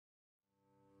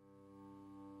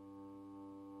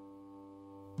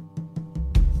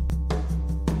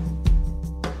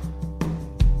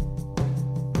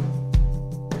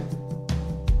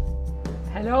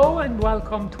Hello and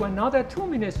welcome to another 2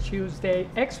 Minutes Tuesday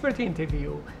expert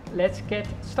interview. Let's get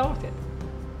started.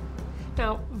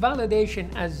 Now,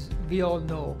 validation, as we all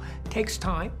know, takes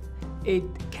time. It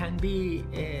can be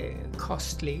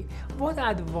costly. What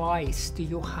advice do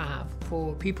you have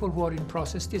for people who are in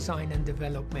process design and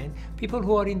development, people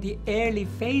who are in the early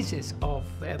phases of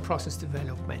process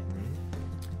development?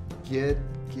 Get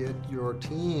your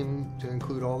team to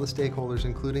include all the stakeholders,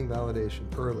 including validation,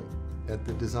 early. At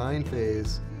the design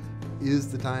phase is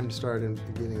the time to start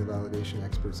getting the validation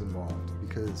experts involved,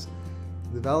 because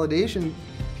the validation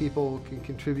people can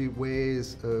contribute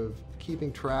ways of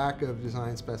keeping track of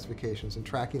design specifications and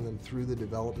tracking them through the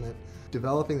development,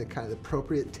 developing the kind of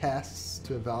appropriate tests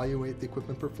to evaluate the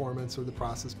equipment performance or the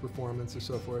process performance or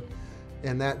so forth.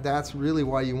 And that's really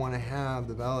why you want to have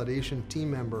the validation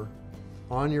team member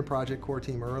on your project core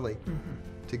team early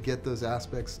to get those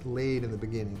aspects laid in the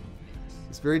beginning.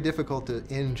 It's very difficult to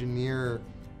engineer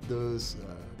those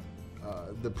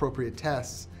the appropriate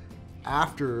tests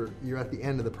after you're at the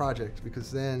end of the project,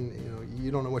 because then you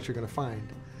don't know what you're going to find.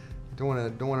 You don't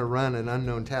want to run an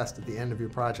unknown test at the end of your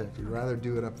project. You'd rather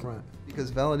do it up front,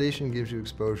 because validation gives you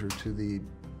exposure to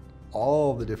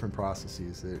all the different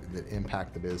processes that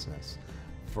impact the business,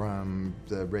 from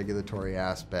the regulatory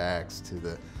aspects to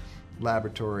the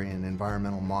laboratory and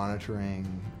environmental monitoring,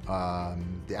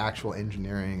 the actual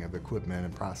engineering of equipment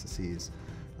and processes.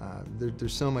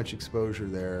 There's so much exposure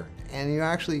there, and you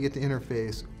actually get to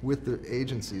interface with the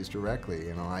agencies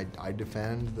directly. I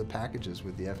defend the packages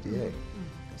with the FDA,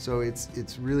 so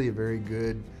it's really a very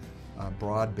good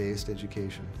broad-based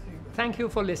education. Thank you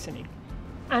for listening.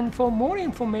 And for more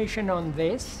information on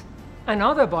this and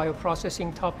other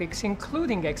bioprocessing topics,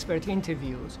 including expert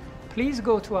interviews, please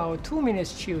go to our 2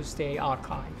 Minutes Tuesday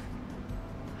archive.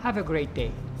 Have a great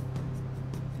day.